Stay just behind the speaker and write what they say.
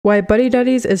Why Buddy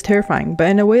Daddies is terrifying, but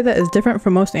in a way that is different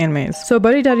from most animes. So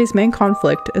Buddy Daddies' main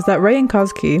conflict is that Rei and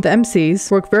Kazuki, the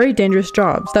MCs, work very dangerous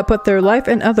jobs that put their life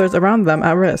and others around them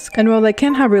at risk. And while they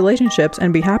can have relationships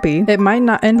and be happy, it might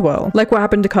not end well, like what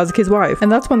happened to Kazuki's wife.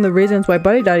 And that's one of the reasons why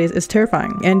Buddy Daddies is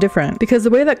terrifying and different. Because the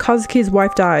way that Kazuki's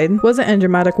wife died wasn't in a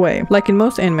dramatic way, like in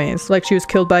most animes, like she was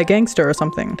killed by a gangster or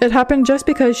something. It happened just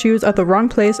because she was at the wrong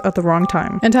place at the wrong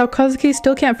time. And how Kazuki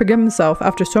still can't forgive himself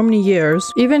after so many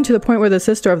years, even to the point where the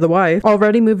sister of the wife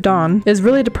already moved on, is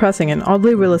really depressing and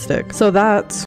oddly realistic. So that's